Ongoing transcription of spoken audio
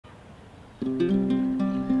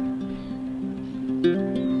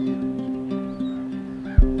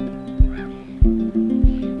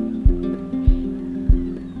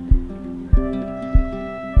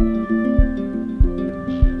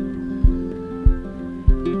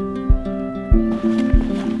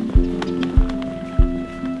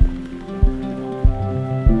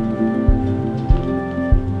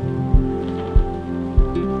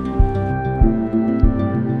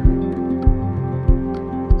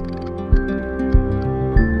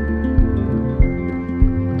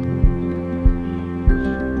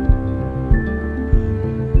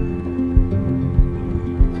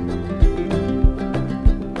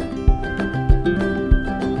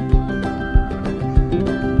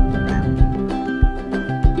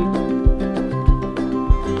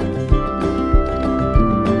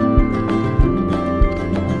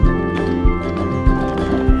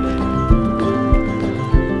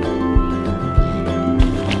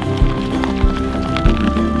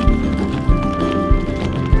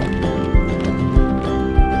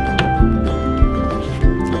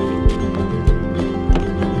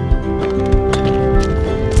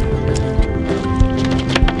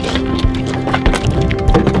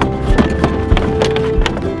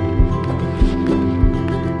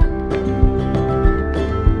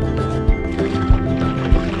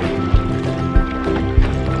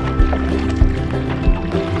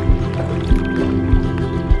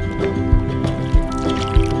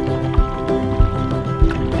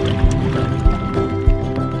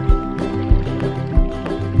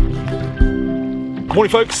Morning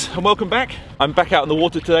folks, and welcome back. I'm back out in the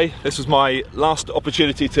water today. This was my last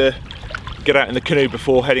opportunity to get out in the canoe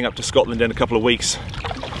before heading up to Scotland in a couple of weeks.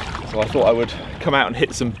 So I thought I would come out and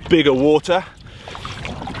hit some bigger water.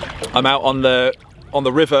 I'm out on the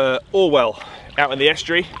River Orwell, out in the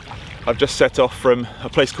estuary. I've just set off from a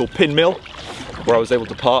place called Pin Mill, where I was able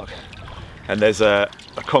to park, and there's a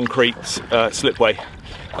concrete slipway,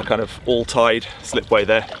 a kind of all-tide slipway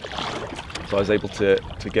there. So I was able to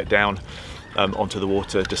get down onto the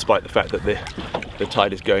water despite the fact that the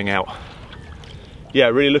tide is going out. Yeah,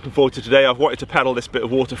 really looking forward to today. I've wanted to paddle this bit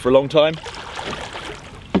of water for a long time,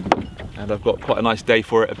 and I've got quite a nice day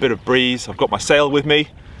for it, a bit of breeze. I've got my sail with me,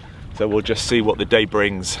 so we'll just see what the day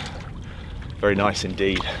brings. Very nice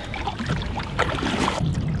indeed.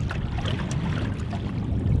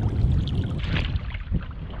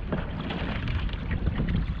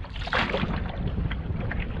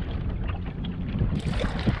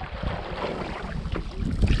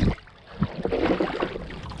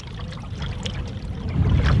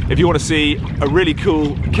 If you want to see a really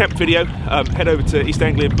cool camp video, head over to East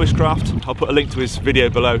Anglian Bushcraft. I'll put a link to his video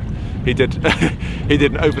below. He did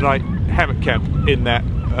an overnight hammock camp in that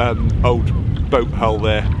old boat hull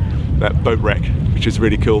there, that boat wreck, which is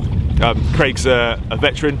really cool. Craig's a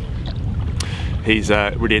veteran. He's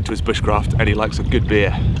really into his bushcraft and he likes a good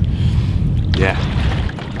beer. Yeah.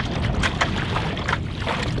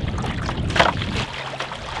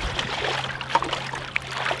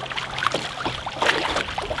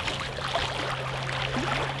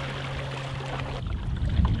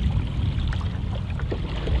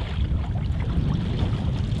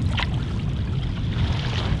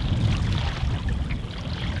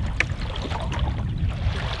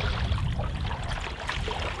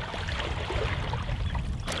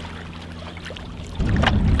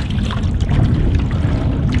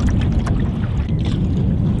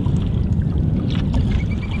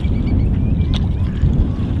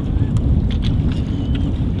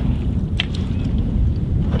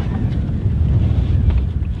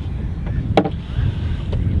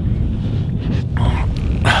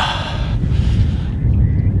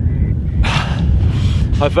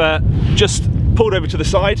 I've just pulled over to the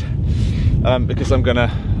side because I'm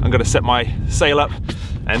gonna set my sail up,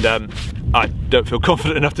 and I don't feel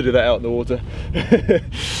confident enough to do that out in the water.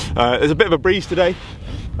 There's a bit of a breeze today,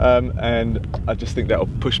 and I just think that'll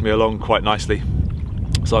push me along quite nicely.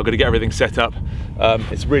 So I'm gonna get everything set up.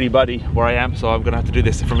 It's really muddy where I am, so I'm gonna have to do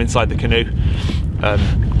this from inside the canoe,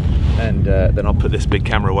 and then I'll put this big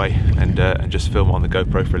camera away and just film on the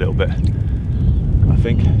GoPro for a little bit. I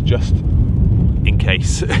think just in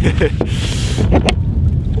case.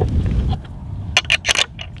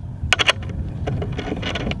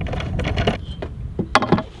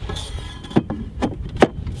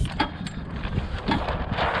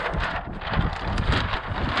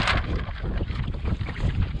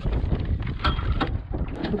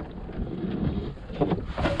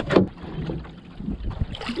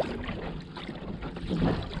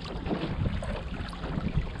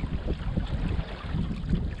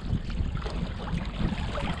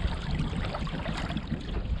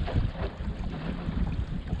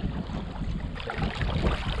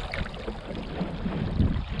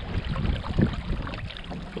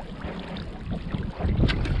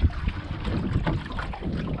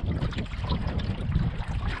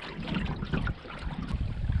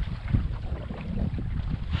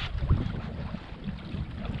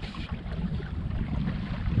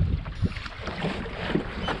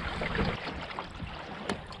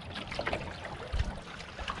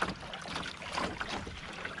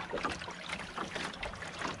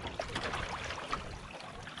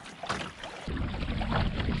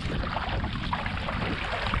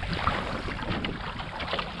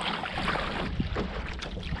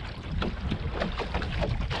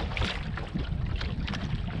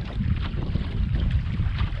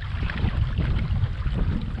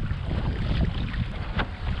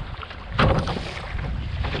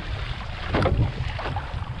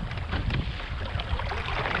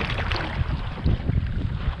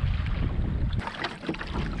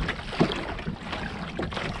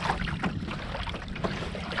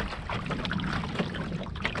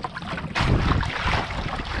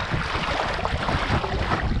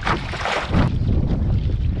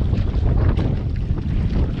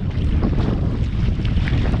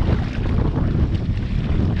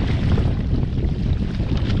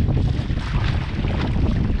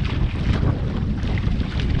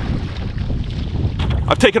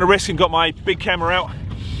 taken a risk and got my big camera out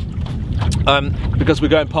because we're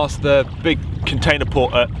going past the big container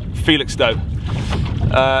port at Felixstowe.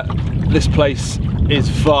 This place is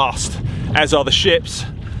vast, as are the ships.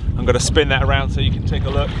 I'm going to spin that around so you can take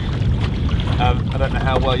a look. I don't know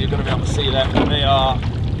how well you're going to be able to see that, but they are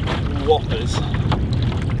whoppers.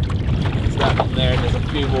 There's that one there, and there's a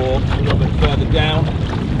few more a little bit further down.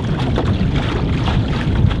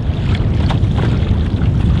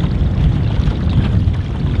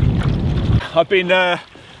 I've been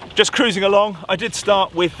just cruising along. I did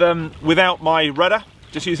start with without my rudder,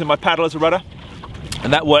 just using my paddle as a rudder,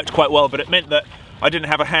 and that worked quite well, but it meant that I didn't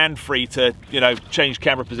have a hand free to, you know, change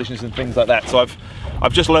camera positions and things like that. So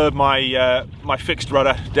I've just lowered my my fixed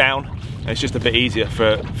rudder down, and it's just a bit easier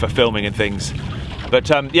for filming and things. But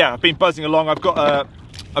yeah, I've been buzzing along. I've got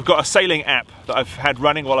a sailing app that I've had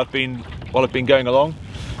running while I've been going along,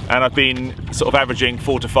 and I've been sort of averaging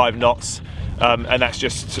 4 to 5 knots, and that's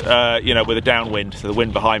just you know, with a downwind, so the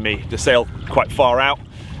wind behind me, to sail quite far out,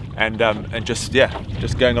 and just, yeah,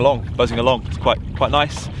 just going along, buzzing along. It's quite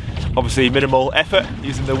nice. Obviously minimal effort,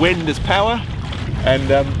 using the wind as power, and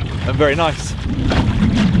very nice.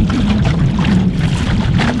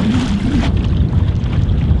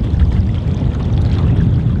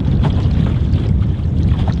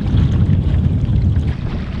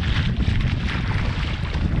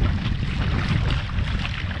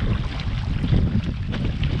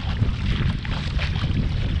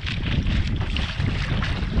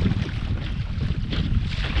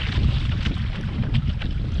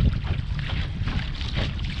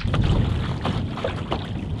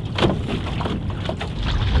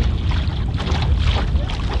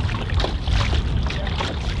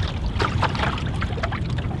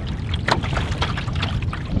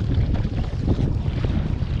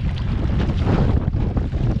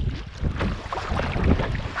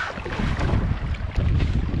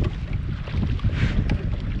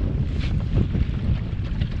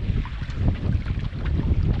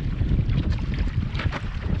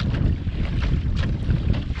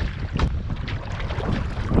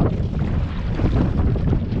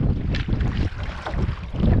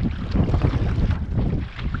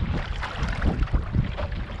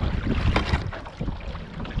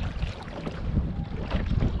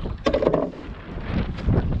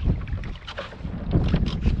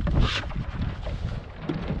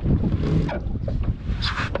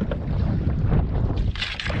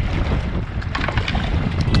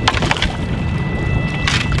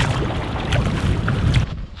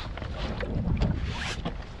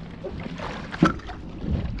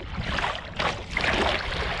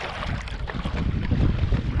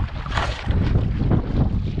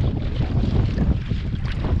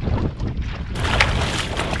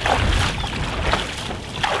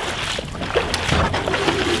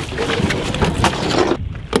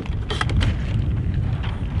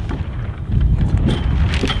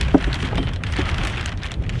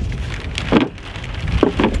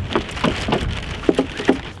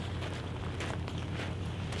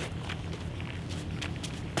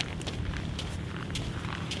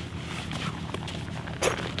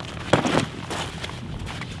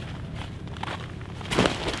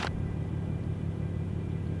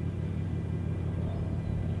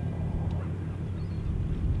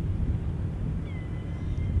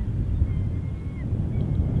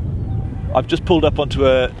 I've just pulled up onto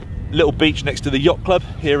a little beach next to the yacht club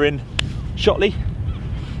here in Shotley.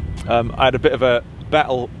 I had a bit of a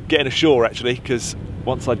battle getting ashore actually, because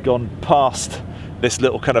once I'd gone past this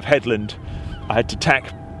little kind of headland, I had to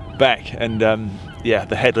tack back, and yeah,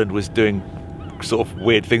 the headland was doing sort of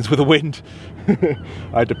weird things with the wind.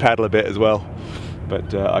 I had to paddle a bit as well,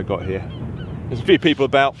 but I got here. There's a few people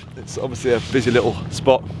about. It's obviously a busy little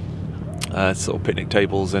spot, sort of picnic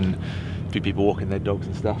tables and a few people walking their dogs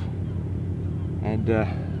and stuff.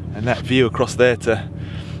 And that view across there to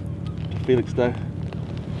Felixstowe.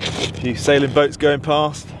 A few sailing boats going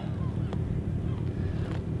past.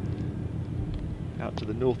 Out to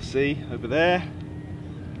the North Sea over there.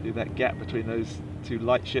 Do that gap between those two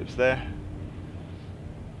light ships there.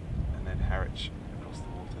 And then Harwich across the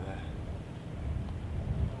water there.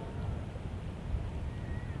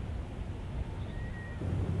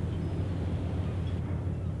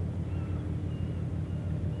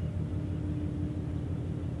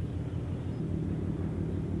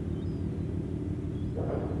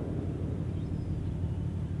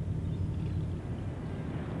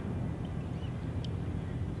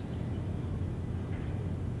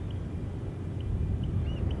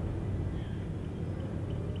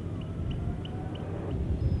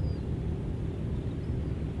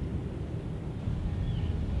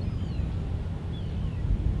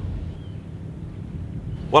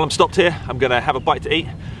 While I'm stopped here, I'm going to have a bite to eat.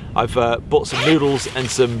 I've bought some noodles and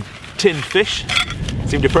some tinned fish.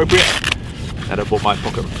 Seemed appropriate. And I bought my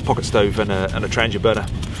pocket stove and a transient burner.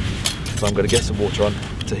 So I'm going to get some water on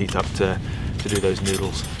to heat up to do those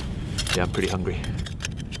noodles. Yeah, I'm pretty hungry.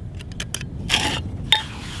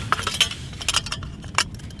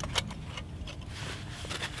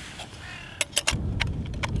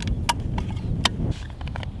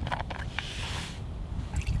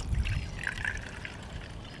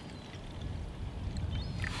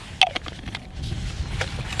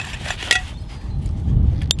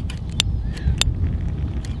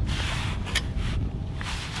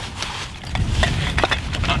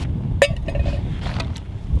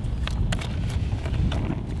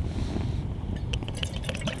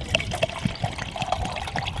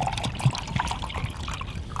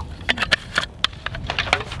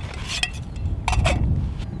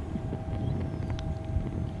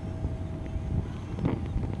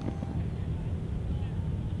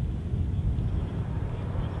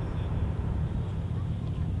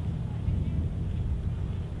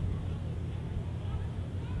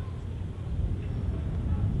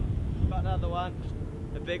 Another one,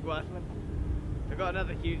 a big one. I got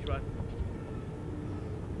another huge one.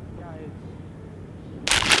 Guys.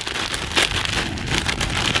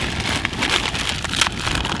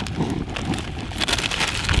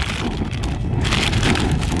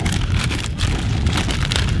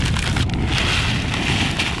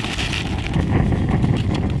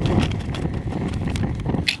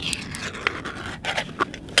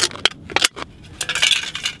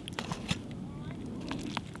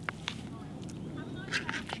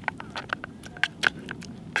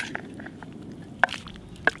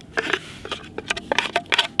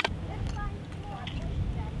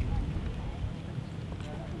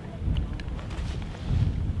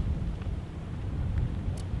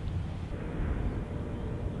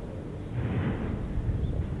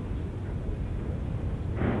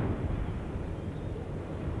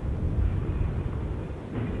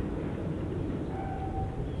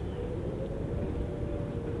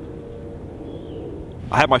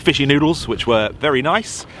 I had my fishy noodles, which were very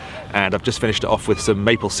nice, and I've just finished it off with some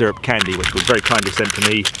maple syrup candy, which was very kindly sent to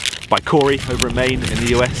me by Corey over in Maine in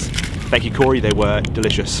the US. Thank you, Corey, they were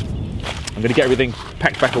delicious. I'm going to get everything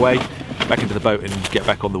packed back away, back into the boat and get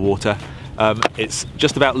back on the water. It's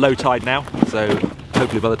just about low tide now, so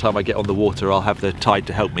hopefully by the time I get on the water I'll have the tide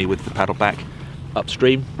to help me with the paddle back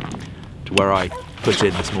upstream to where I put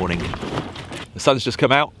in this morning. The sun's just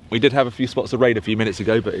come out. We did have a few spots of rain a few minutes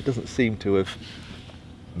ago, but it doesn't seem to have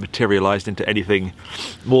materialized into anything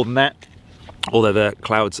more than that, although the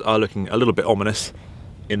clouds are looking a little bit ominous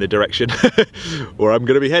in the direction where I'm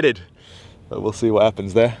going to be headed, but we'll see what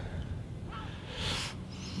happens there.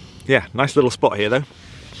 Yeah, nice little spot here though.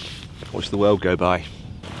 Watch the world go by.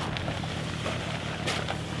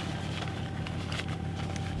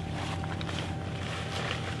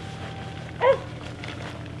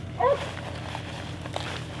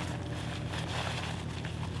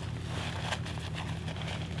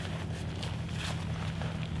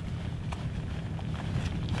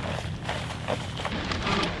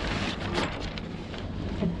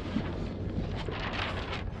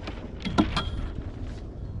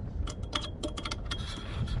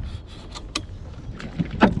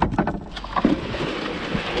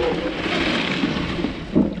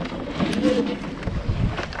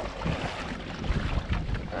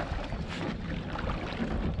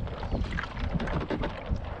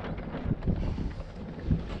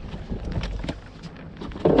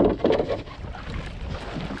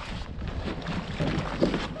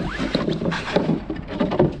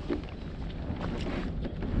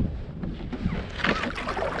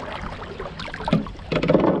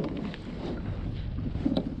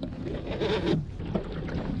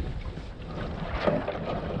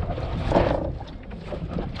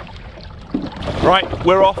 Right,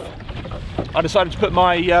 we're off. I decided to put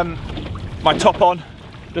my my top on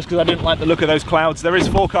just because I didn't like the look of those clouds. There is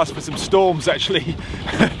forecast for some storms actually,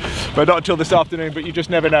 but not until this afternoon, but you just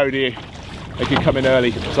never know, do you? They could come in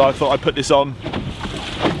early. So I thought I'd put this on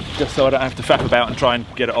just so I don't have to faff about and try and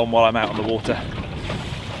get it on while I'm out on the water.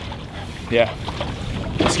 Yeah,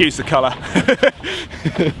 excuse the colour.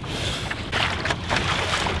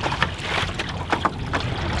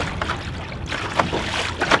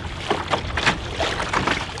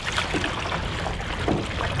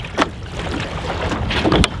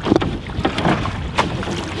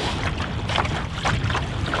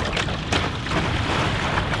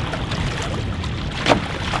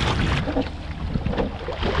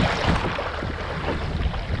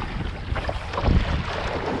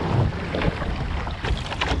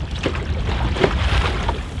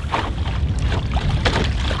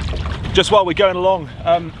 just while we're going along,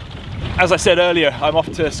 as I said earlier, I'm off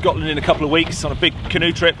to Scotland in a couple of weeks on a big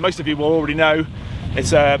canoe trip. Most of you will already know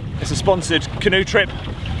it's a sponsored canoe trip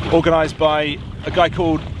organised by a guy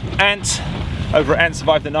called Ant over at Ant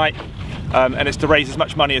Survive the Night, and it's to raise as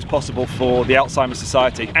much money as possible for the Alzheimer's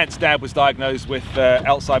Society. Ant's dad was diagnosed with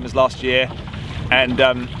Alzheimer's last year, and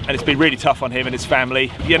it's been really tough on him and his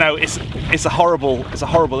family. You know, it's a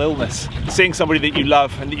horrible illness. Seeing somebody that you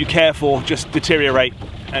love and that you care for just deteriorate,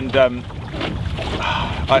 and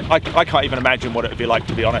I can't even imagine what it would be like,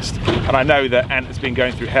 to be honest. And I know that Ant has been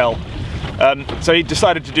going through hell. So he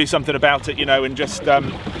decided to do something about it, you know, and just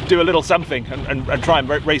do a little something and try and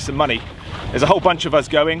raise some money. There's a whole bunch of us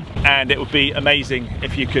going, and it would be amazing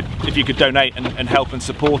if you could donate and help and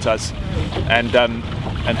support us, and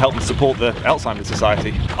help and support the Alzheimer's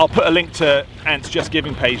Society. I'll put a link to Ant's Just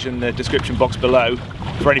Giving page in the description box below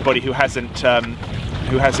for anybody who hasn't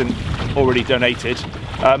already donated.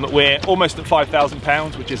 We're almost at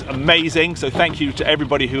 £5,000, which is amazing. So thank you to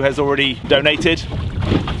everybody who has already donated.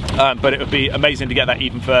 But it would be amazing to get that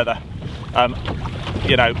even further.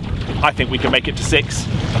 You know, I think we can make it to 6,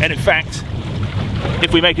 and in fact,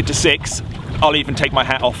 if we make it to 6, I'll even take my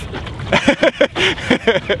hat off.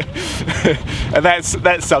 And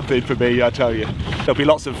that's something for me, I tell you. There'll be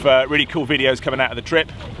lots of really cool videos coming out of the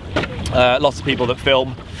trip. Lots of people that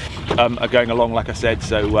film are going along, like I said.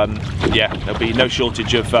 So yeah, there'll be no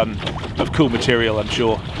shortage of cool material. I'm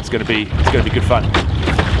sure it's going to be good fun.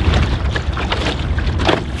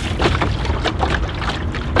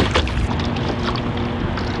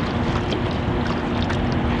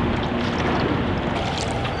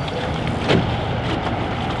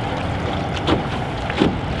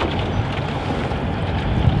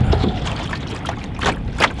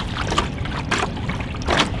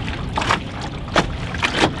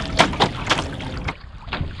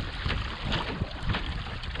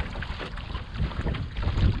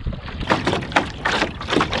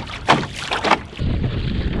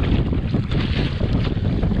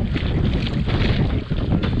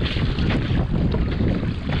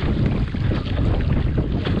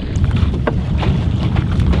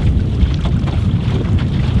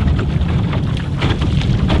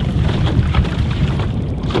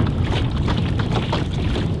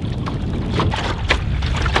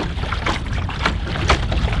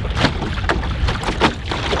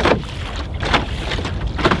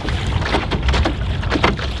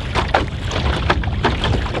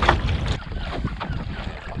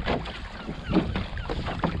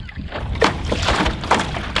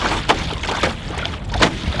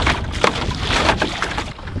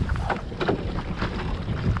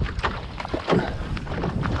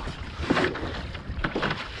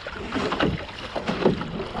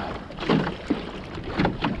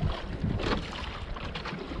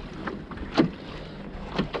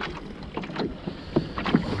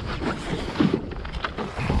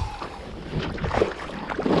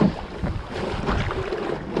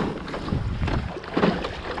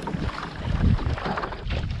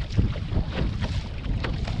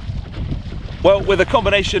 Well, with a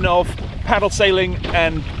combination of paddle sailing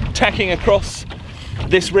and tacking across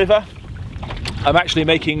this river, I'm actually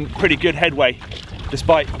making pretty good headway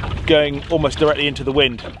despite going almost directly into the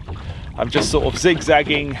wind. I'm just sort of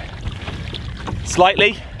zigzagging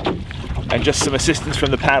slightly and just some assistance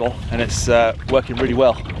from the paddle, and it's working really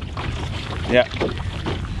well. Yeah,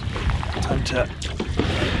 time to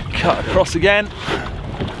cut across again.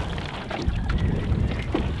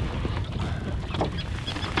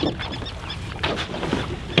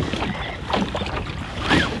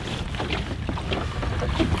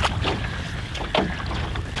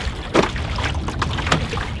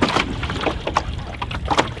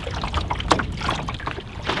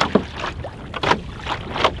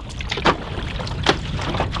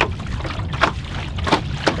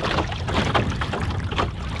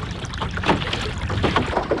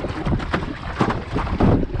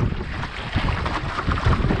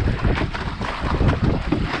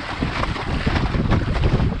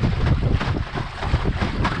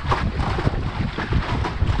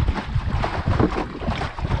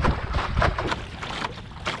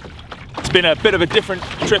 It's been a bit of a different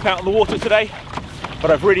trip out on the water today, but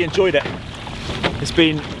I've really enjoyed it. It's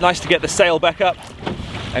been nice to get the sail back up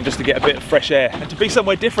and just to get a bit of fresh air and to be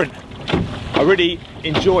somewhere different. I really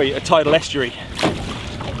enjoy a tidal estuary.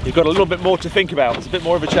 You've got a little bit more to think about. It's a bit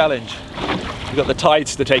more of a challenge. You've got the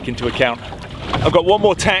tides to take into account. I've got one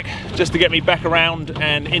more tack just to get me back around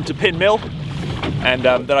and into Pin Mill, and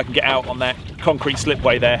then I can get out on that concrete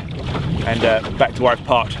slipway there and back to where I've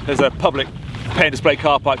parked. There's a public pay and display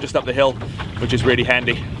car park just up the hill, which is really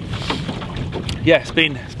handy. Yeah, it's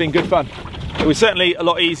been good fun. It was certainly a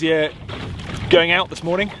lot easier going out this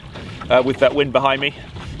morning with that wind behind me,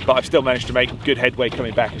 but I've still managed to make good headway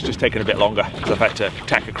coming back. It's just taken a bit longer because I've had to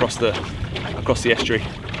tack across the estuary.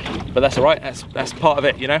 But that's all right. That's part of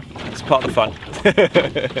it, you know. It's part of the fun.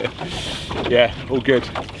 Yeah, all good.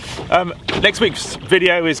 Next week's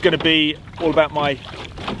video is going to be all about my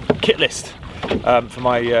kit list for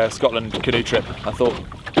my Scotland canoe trip. I thought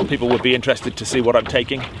people would be interested to see what I'm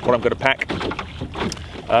taking, what I'm going to pack.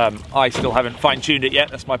 I still haven't fine-tuned it yet.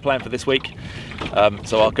 That's my plan for this week.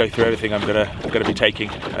 So I'll go through everything I'm going to be taking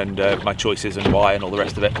and my choices and why and all the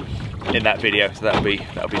rest of it in that video. So that'll be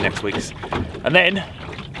next week's, and then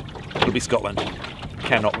it'll be Scotland.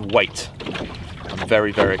 Cannot wait. I'm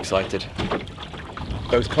very, very excited.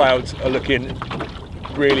 Those clouds are looking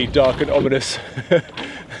really dark and ominous.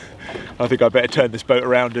 I think I better turn this boat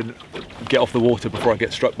around and get off the water before I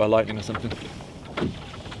get struck by lightning or something.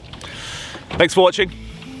 Thanks for watching,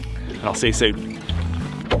 and I'll see you soon.